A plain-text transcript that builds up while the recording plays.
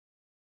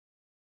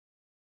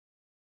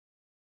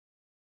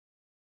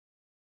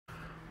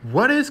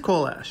What is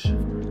coal ash?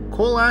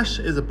 Coal ash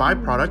is a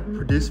byproduct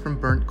produced from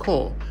burnt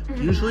coal,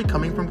 usually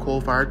coming from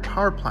coal-fired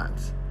power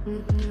plants.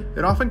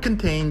 It often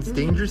contains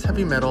dangerous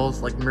heavy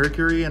metals like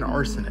mercury and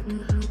arsenic,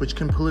 which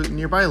can pollute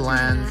nearby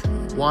lands,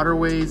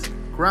 waterways,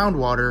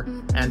 groundwater,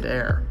 and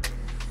air.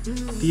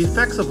 The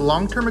effects of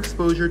long-term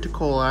exposure to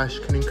coal ash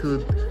can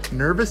include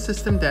nervous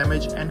system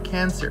damage and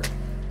cancer,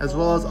 as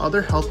well as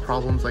other health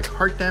problems like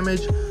heart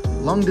damage,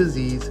 lung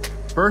disease,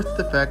 birth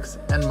defects,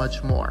 and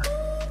much more.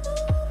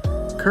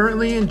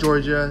 Currently in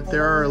Georgia,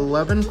 there are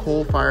 11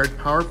 coal-fired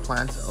power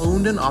plants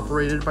owned and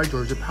operated by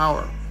Georgia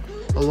Power,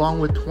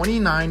 along with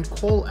 29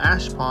 coal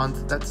ash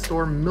ponds that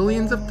store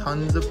millions of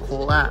tons of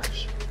coal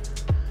ash.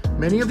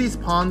 Many of these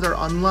ponds are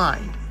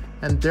unlined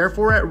and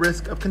therefore at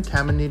risk of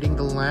contaminating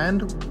the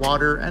land,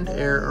 water, and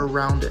air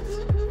around it.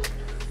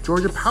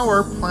 Georgia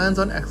Power plans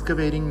on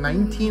excavating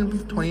 19 of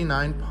the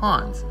 29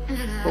 ponds,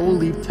 but will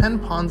leave 10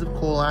 ponds of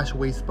coal ash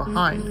waste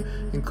behind,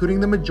 including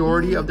the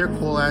majority of their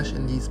coal ash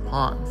in these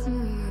ponds.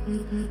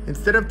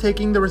 Instead of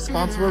taking the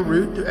responsible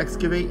route to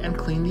excavate and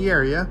clean the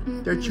area,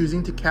 they're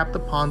choosing to cap the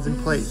ponds in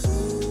place,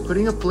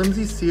 putting a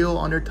flimsy seal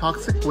on their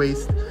toxic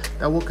waste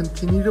that will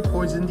continue to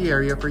poison the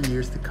area for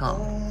years to come.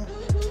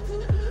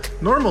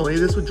 Normally,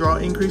 this would draw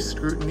increased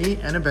scrutiny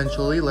and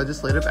eventually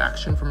legislative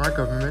action from our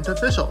government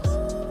officials.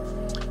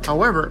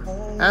 However,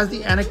 as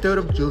the anecdote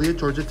of Juliet,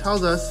 Georgia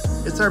tells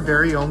us, it's our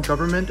very own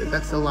government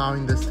that's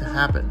allowing this to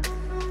happen.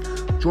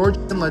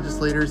 Georgian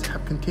legislators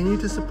have continued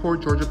to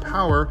support Georgia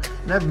Power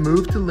and have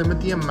moved to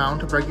limit the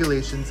amount of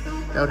regulations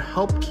that would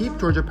help keep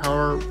Georgia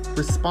Power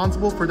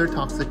responsible for their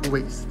toxic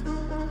waste.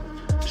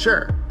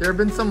 Sure, there have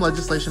been some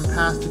legislation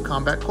passed to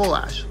combat coal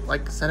ash,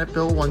 like Senate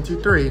Bill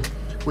 123,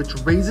 which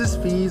raises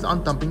fees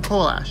on dumping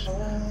coal ash,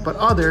 but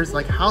others,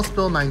 like House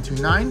Bill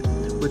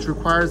 929, which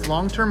requires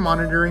long-term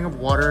monitoring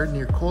of water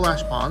near coal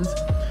ash ponds,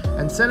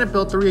 and Senate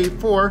Bill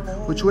 384,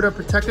 which would have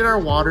protected our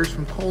waters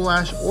from coal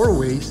ash or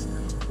waste,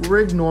 were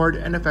ignored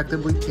and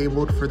effectively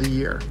tabled for the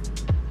year.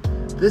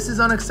 This is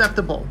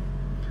unacceptable.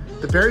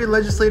 The very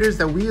legislators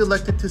that we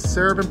elected to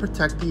serve and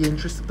protect the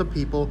interests of the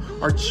people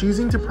are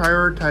choosing to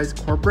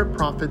prioritize corporate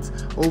profits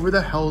over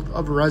the health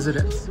of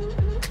residents.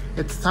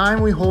 It's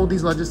time we hold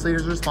these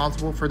legislators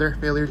responsible for their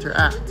failure to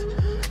act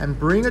and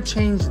bring a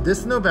change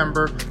this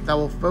November that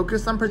will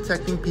focus on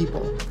protecting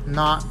people,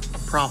 not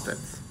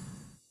profits.